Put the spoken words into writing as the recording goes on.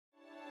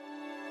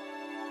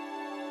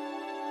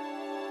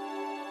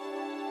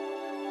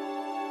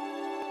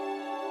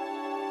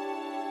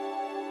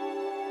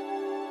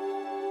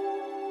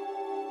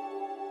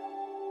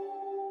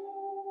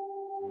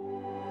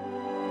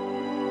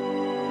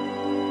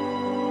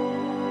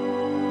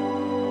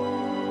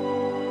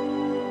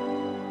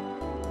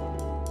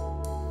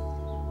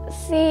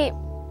See,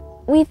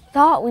 we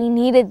thought we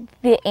needed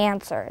the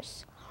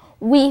answers.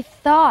 We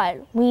thought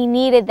we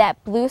needed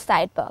that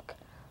BLUESIDE book,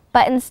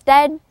 but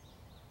instead,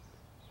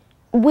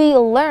 we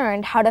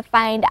learned how to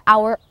find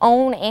our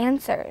own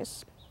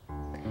answers.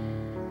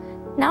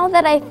 Now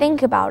that I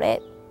think about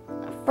it,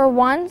 for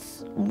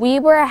once,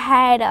 we were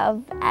ahead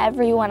of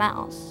everyone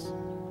else.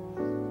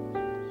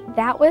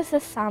 That was the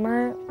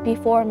summer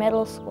before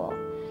middle school,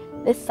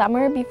 the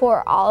summer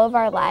before all of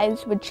our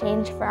lives would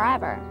change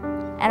forever,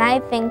 and I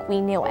think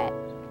we knew it.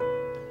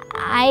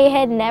 I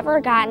had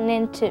never gotten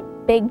into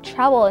big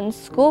trouble in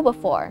school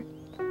before,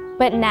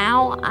 but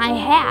now I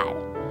had,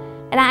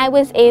 and I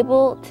was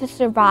able to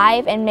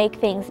survive and make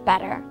things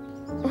better.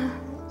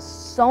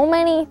 So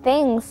many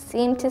things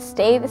seem to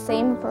stay the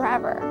same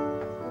forever,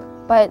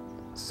 but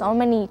so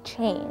many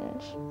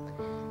change.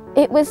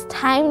 It was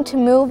time to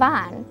move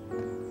on,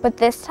 but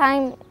this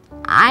time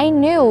I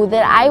knew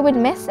that I would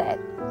miss it.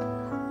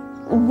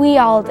 We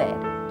all did.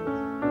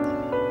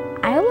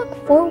 I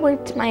look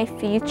forward to my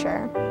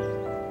future.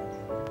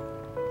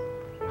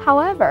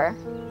 However,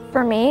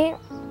 for me,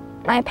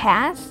 my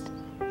past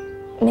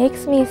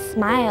makes me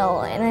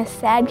smile in a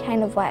sad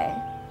kind of way.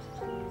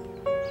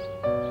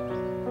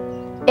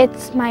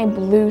 It's my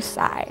blue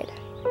side.